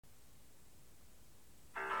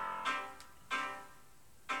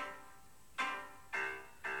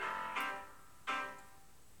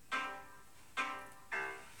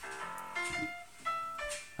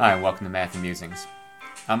Hi, and welcome to Math and Musings.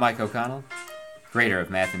 I'm Mike O'Connell, creator of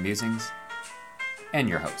Math and Musings, and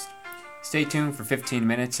your host. Stay tuned for 15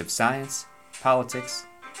 minutes of science, politics,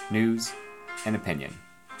 news, and opinion.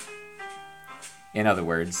 In other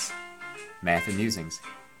words, Math and Musings.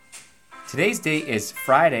 Today's date is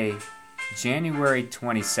Friday, January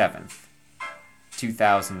 27th,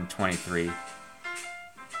 2023.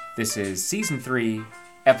 This is Season 3,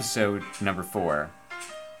 Episode number 4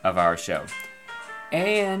 of our show.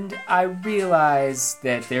 And I realize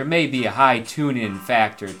that there may be a high tune-in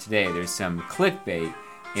factor today. There's some clickbait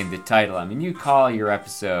in the title. I mean, you call your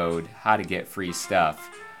episode How to Get Free Stuff.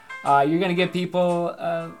 You're going to get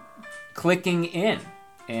people clicking in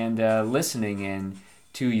and listening in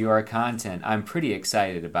to your content. I'm pretty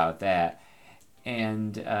excited about that.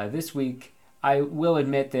 And this week, I will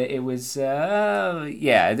admit that it was,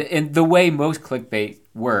 and the way most clickbait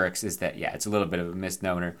works is that, it's a little bit of a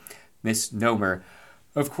misnomer.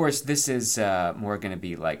 Of course, this is more going to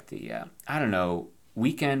be like the,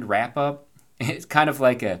 weekend wrap-up. It's kind of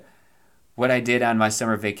like what I did on my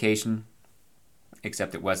summer vacation,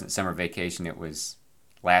 except it wasn't summer vacation. It was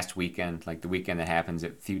last weekend, like the weekend that happens a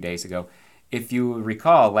few days ago. If you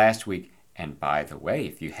recall last week, and by the way,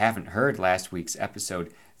 if you haven't heard last week's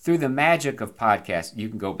episode, through the magic of podcasts, you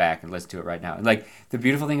can go back and listen to it right now. And like the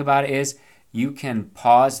beautiful thing about it is you can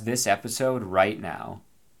pause this episode right now.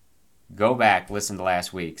 Go back, listen to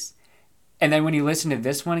last week's. And then when you listen to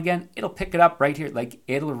this one again, it'll pick it up right here. Like,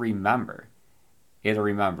 it'll remember. It'll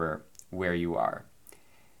remember where you are.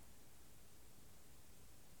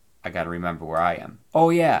 I got to remember where I am. Oh,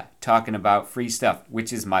 yeah, talking about free stuff,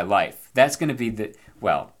 which is my life. That's going to be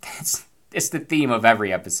it's the theme of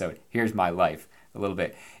every episode. Here's my life, a little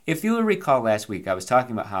bit. If you'll recall last week, I was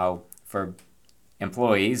talking about how for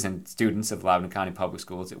employees and students of Loudoun County Public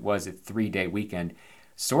Schools, it was a 3-day weekend.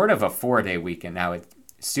 Sort of a 4-day weekend. Now,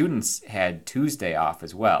 students had Tuesday off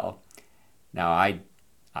as well. Now, I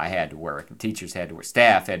had to work, and teachers had to work,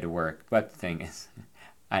 staff had to work, but the thing is,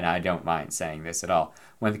 and I don't mind saying this at all,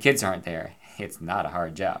 when the kids aren't there, it's not a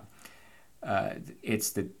hard job.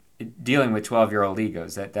 It's dealing with 12-year-old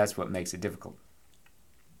egos, that's what makes it difficult.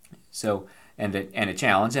 So, and a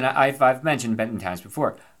challenge, and I've mentioned many times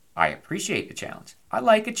before, I appreciate the challenge. I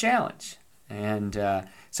like a challenge. And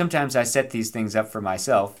sometimes I set these things up for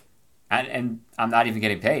myself, and I'm not even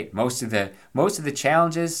getting paid. Most of the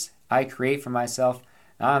challenges I create for myself,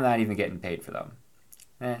 I'm not even getting paid for them.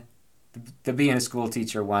 The being a school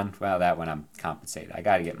teacher one, well, that one I'm compensated. I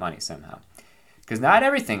got to get money somehow, because not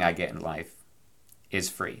everything I get in life is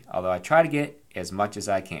free. Although I try to get as much as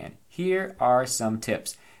I can. Here are some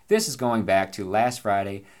tips. This is going back to last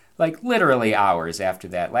Friday, like literally hours after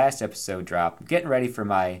that last episode dropped. Getting ready for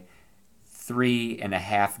my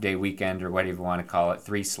 3.5-day weekend, or whatever you want to call it,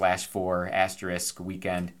 3/4 *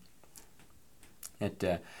 weekend.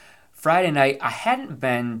 At Friday night, I hadn't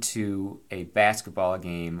been to a basketball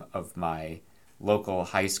game of my local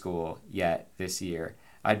high school yet this year.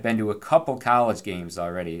 I'd been to a couple college games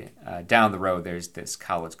already. Down the road, there's this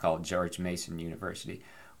college called George Mason University.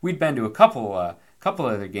 We'd been to a couple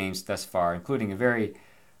other games thus far, including a very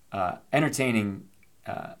entertaining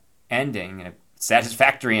ending and a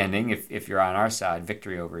satisfactory ending, if you're on our side,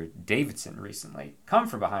 victory over Davidson recently. Come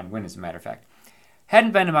from behind win, as a matter of fact.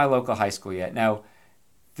 Hadn't been to my local high school yet. Now,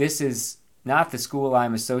 this is not the school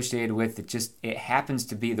I'm associated with. It happens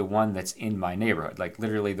to be the one that's in my neighborhood, like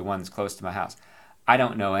literally the one that's close to my house. I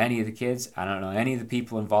don't know any of the kids. I don't know any of the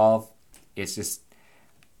people involved. It's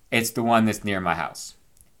the one that's near my house.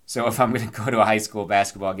 So if I'm going to go to a high school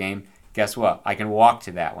basketball game, guess what? I can walk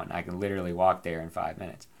to that one. I can literally walk there in 5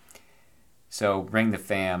 minutes. So bring the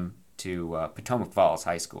fam to Potomac Falls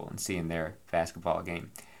High School and seeing their basketball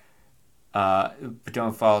game.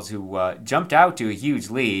 Potomac Falls, who jumped out to a huge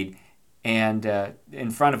lead, and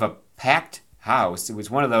in front of a packed house. It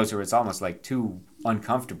was one of those where it's almost like too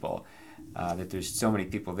uncomfortable that there's so many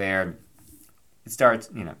people there. It starts,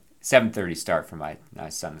 7:30 start for my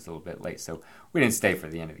son. Is a little bit late, so we didn't stay for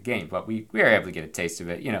the end of the game, but we were able to get a taste of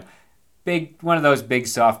it. One of those big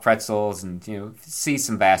soft pretzels, and see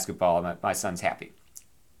some basketball. My son's happy.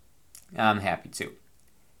 I'm happy too.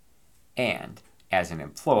 And as an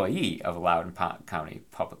employee of Loudoun County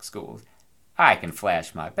Public Schools, I can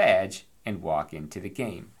flash my badge and walk into the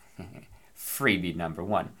game. Freebie number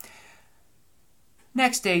 1.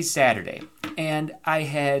 Next day's Saturday, and I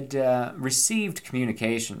had received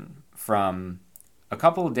communication from a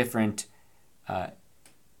couple of different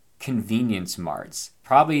convenience marts.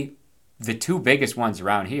 Probably the two biggest ones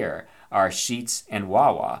around here are Sheetz and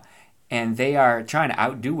Wawa, and they are trying to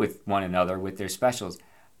outdo with one another with their specials.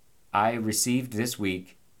 I received this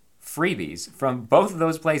week freebies from both of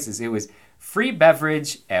those places. It was free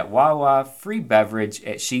beverage at Wawa, free beverage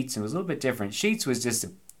at Sheetz. It was a little bit different. Sheetz was just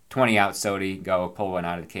a 20-ounce soda. You go pull one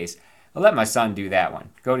out of the case. I'll let my son do that one.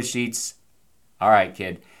 Go to Sheetz. All right,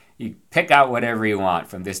 kid. You pick out whatever you want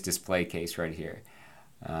from this display case right here.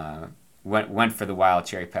 Went for the wild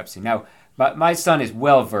cherry Pepsi. Now, my son is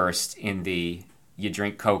well versed in the you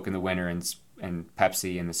drink Coke in the winter and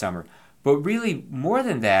Pepsi in the summer. But really, more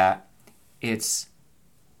than that, it's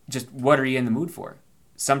just what are you in the mood for?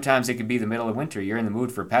 Sometimes it could be the middle of winter. You're in the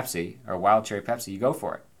mood for Pepsi or wild cherry Pepsi. You go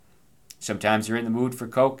for it. Sometimes you're in the mood for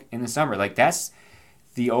Coke in the summer. Like, that's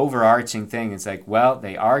the overarching thing. It's like, well,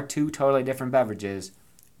 they are two totally different beverages.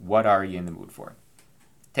 What are you in the mood for?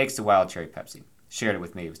 Takes the wild cherry Pepsi. Shared it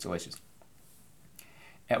with me. It was delicious.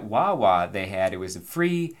 At Wawa, it was a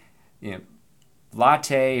free,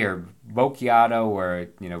 latte or macchiato or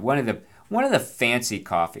one of the fancy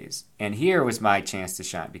coffees. And here was my chance to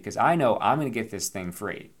shine because I know I'm going to get this thing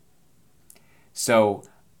free. So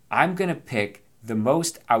I'm going to pick the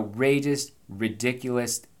most outrageous,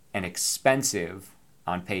 ridiculous, and expensive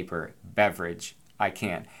on paper beverage I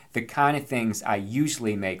can. The kind of things I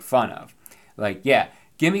usually make fun of. Like, yeah,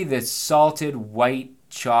 give me the salted white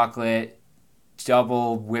chocolate,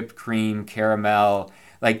 double whipped cream, caramel,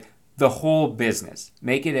 like the whole business.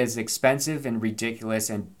 Make it as expensive and ridiculous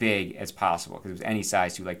and big as possible because it was any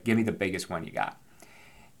size too. Like, give me the biggest one you got.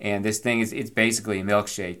 And this thing it's basically a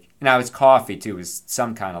milkshake. Now it's coffee too. It's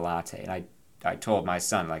some kind of latte. And I told my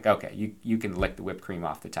son, like, okay, you can lick the whipped cream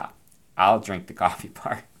off the top. I'll drink the coffee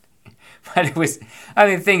part. But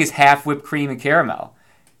the thing is half whipped cream and caramel.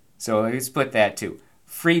 So I split that too.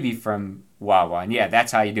 Freebie from Wawa. And yeah,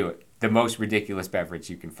 that's how you do it. The most ridiculous beverage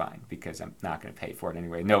you can find because I'm not going to pay for it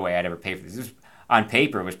anyway. No way I'd ever pay for this. On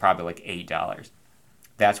paper, it was probably like $8.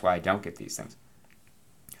 That's why I don't get these things.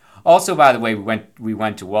 Also, by the way, we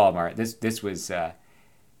went to Walmart. This was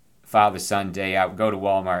Father-Son day out. Go to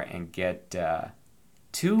Walmart and get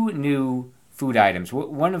 2 new food items.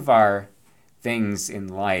 One of our things in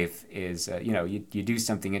life is, you do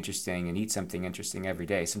something interesting and eat something interesting every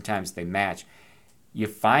day. Sometimes they match. You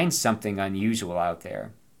find something unusual out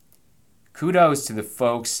there. Kudos to the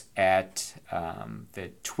folks at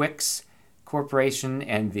the Twix Corporation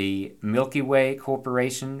and the Milky Way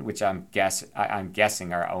Corporation, which I'm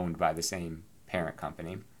guessing are owned by the same parent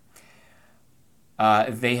company.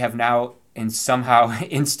 They have now somehow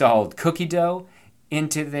installed cookie dough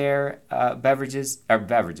into their beverages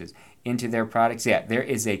into their products. Yeah, there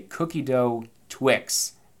is a cookie dough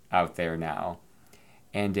Twix out there now,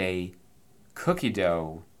 and a cookie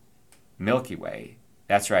dough Milky Way.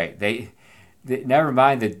 That's right. They never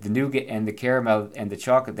mind the nougat and the caramel and the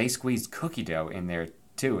chocolate. They squeezed cookie dough in there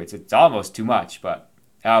too. It's almost too much, but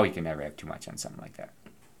we can never have too much on something like that.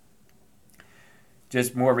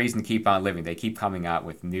 Just more reason to keep on living. They keep coming out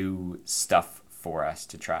with new stuff for us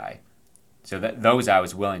to try. So those I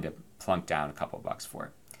was willing to plunk down a couple of bucks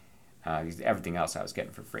for. Everything else I was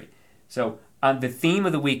getting for free. So on the theme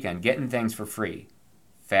of the weekend, getting things for free,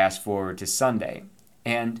 fast forward to Sunday.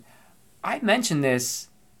 And I mentioned this,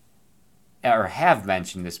 or have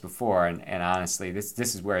mentioned this before, and honestly, this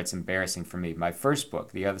is where it's embarrassing for me. My first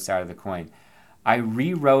book, The Other Side of the Coin, I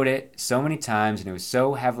rewrote it so many times, and it was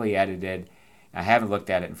so heavily edited. I haven't looked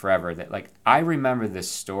at it in forever that, like, I remember this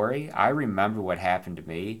story. I remember what happened to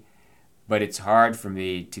me, but it's hard for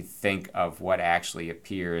me to think of what actually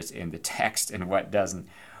appears in the text and what doesn't.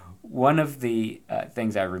 One of the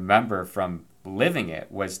things I remember from living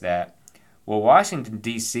it was that, well, Washington,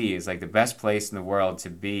 D.C. is like the best place in the world to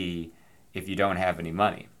be if you don't have any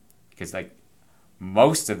money, because like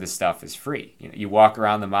most of the stuff is free. You walk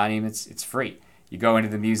around the monuments, it's free. You go into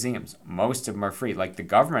the museums, most of them are free. Like the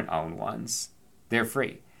government-owned ones, they're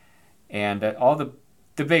free, and all the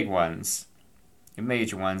big ones, the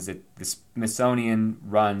major ones, the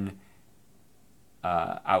Smithsonian-run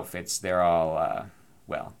outfits, they're all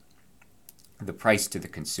the price to the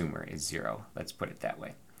consumer is zero. Let's put it that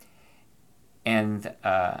way. And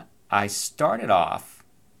I started off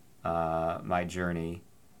my journey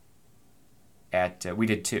at, we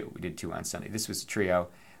did two on Sunday. This was a trio.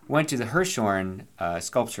 Went to the Hirshhorn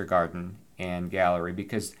Sculpture Garden and Gallery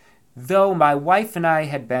because though my wife and I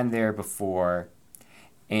had been there before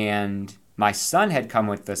and my son had come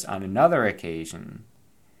with us on another occasion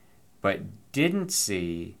but didn't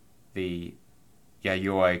see the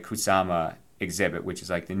Yayoi Kusama exhibit, which is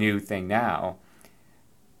like the new thing now,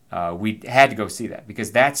 we had to go see that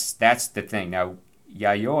because that's the thing. Now,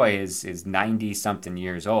 Yayoi is 90-something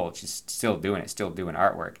years old. She's still doing it, still doing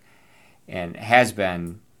artwork, and has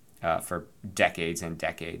been for decades and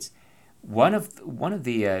decades. One of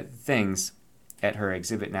the things at her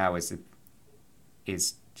exhibit now is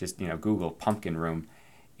just, Google pumpkin room.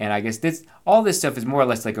 And I guess all this stuff is more or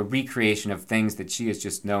less like a recreation of things that she is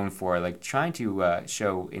just known for, like trying to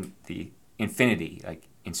show in the infinity, like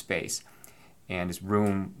in space. And this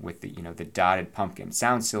room with the dotted pumpkin. It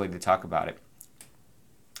sounds silly to talk about it,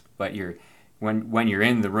 but when you're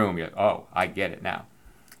in the room, you're like, oh, I get it now.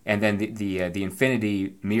 And then the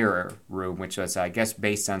infinity mirror room, which was, I guess,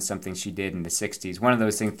 based on something she did in the 60s. One of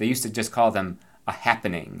those things, they used to just call them a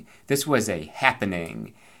happening. This was a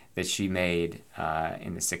happening that she made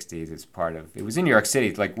in the 60s as part of, it was in New York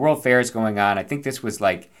City, like World Fair is going on. I think this was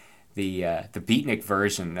like the beatnik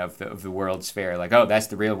version of the World's Fair. Like, oh, that's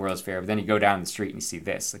the real World's Fair. But then you go down the street and you see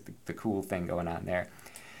this, like the cool thing going on there.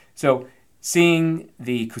 So seeing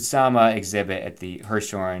the Kusama exhibit at the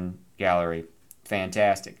Hirshhorn Gallery,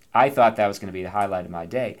 fantastic. I thought that was going to be the highlight of my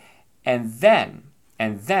day. And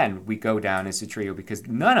then we go down as a trio because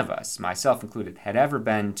none of us, myself included, had ever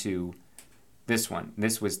been to this one.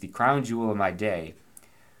 This was the crown jewel of my day.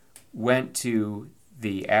 Went to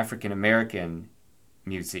the African American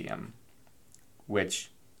Museum,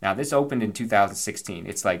 which, now this opened in 2016.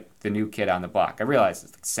 It's like the new kid on the block. I realize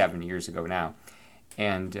it's like 7 years ago now.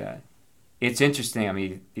 And it's interesting. I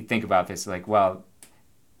mean, you think about this, like, well,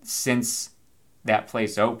 since that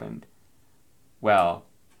place opened, well,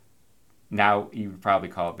 now you would probably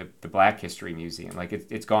call it the Black History Museum. Like,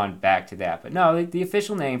 it's gone back to that. But no, the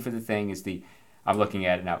official name for the thing is I'm looking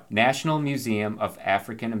at it now, National Museum of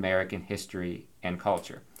African American History and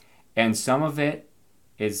Culture. And some of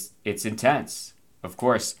it's intense, of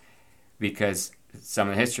course, because some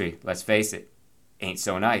of the history, let's face it, ain't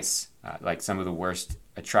so nice. Like some of the worst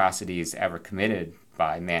atrocities ever committed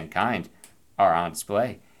by mankind are on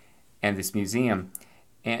display in this museum.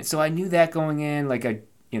 And so I knew that going in, like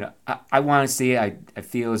I want to see it. I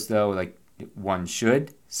feel as though like one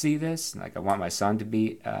should see this. Like I want my son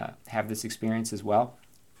to have this experience as well.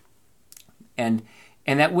 And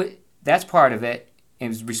that's part of it. It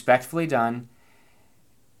was respectfully done.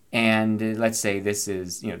 And let's say this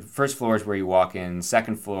is, the first floor is where you walk in.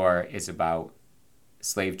 Second floor is about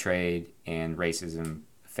slave trade and racism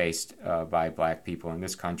faced by black people in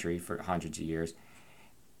this country for hundreds of years.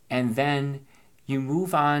 And then you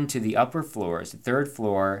move on to the upper floors, the third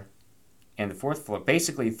floor and the fourth floor.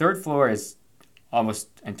 Basically, the third floor is almost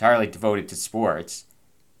entirely devoted to sports.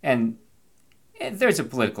 And there's a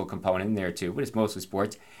political component in there too, but it's mostly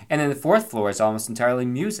sports. And then the fourth floor is almost entirely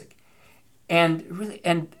music. And really,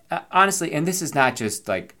 honestly, and this is not just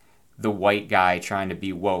like the white guy trying to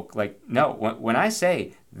be woke. Like, no, when I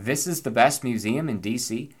say this is the best museum in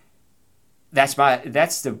DC, that's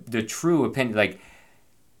the true opinion. Like,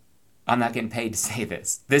 I'm not getting paid to say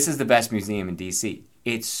this. This is the best museum in DC.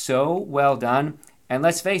 It's so well done. And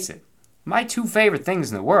let's face it, my two favorite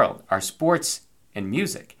things in the world are sports and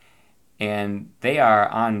music. And they are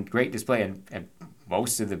on great display. And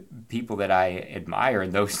most of the people that I admire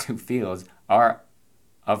in those two fields are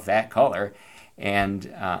of that color.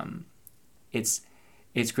 And it's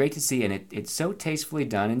great to see. And it's so tastefully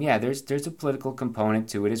done. And yeah, there's a political component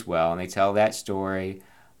to it as well. And they tell that story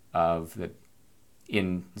of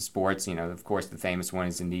in sports, of course, the famous one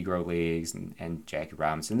is the Negro Leagues and Jackie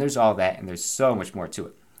Robinson. There's all that, and there's so much more to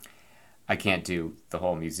it. I can't do the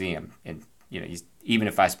whole museum. And, even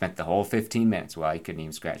if I spent the whole 15 minutes, well, I couldn't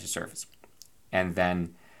even scratch the surface. And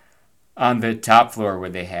then on the top floor where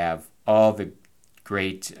they have all the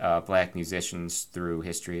great black musicians through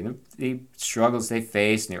history and the struggles they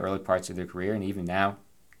faced in the early parts of their career and even now.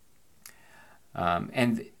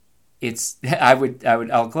 And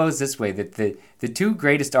I'll close this way, that the two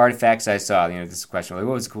greatest artifacts I saw, this is a question, like,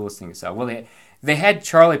 what was the coolest thing you saw? Well, they had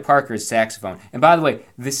Charlie Parker's saxophone. And by the way,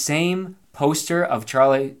 the same poster of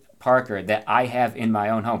Charlie Parker that I have in my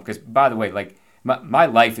own home, because by the way, like my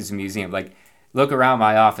life is a museum. Like, look around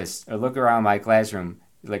my office or look around my classroom,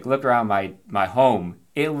 like look around my home.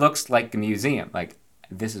 It looks like a museum. Like,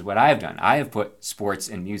 this is what I've done. I have put sports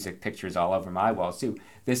and music pictures all over my walls too.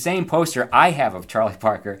 The same poster I have of Charlie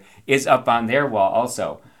Parker is up on their wall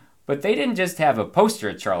also. But they didn't just have a poster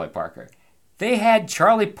of Charlie Parker. They had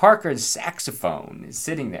Charlie Parker's saxophone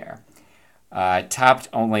sitting there, topped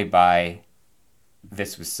only by,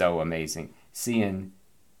 this was so amazing, seeing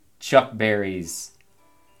Chuck Berry's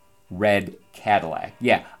red Cadillac.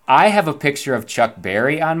 Yeah, I have a picture of Chuck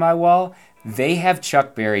Berry on my wall. They have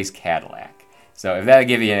Chuck Berry's Cadillac. So if that'll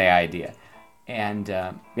give you any idea. And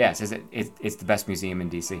it says it's the best museum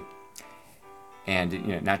in DC.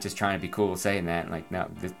 And not just trying to be cool saying that. Like, no,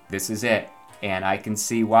 this is it. And I can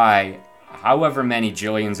see why, however many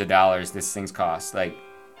jillions of dollars this thing's cost. Like,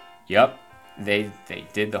 yep, they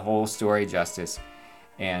did the whole story justice.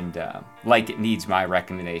 and like it needs my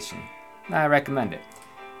recommendation. I recommend it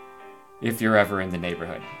if you're ever in the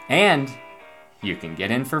neighborhood. And you can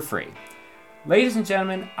get in for free. Ladies and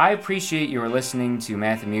gentlemen, I appreciate you listening to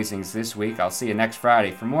Math and Musings this week. I'll see you next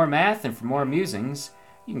Friday. For more math and for more musings,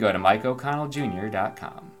 you can go to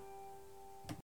MikeO'ConnellJr.com.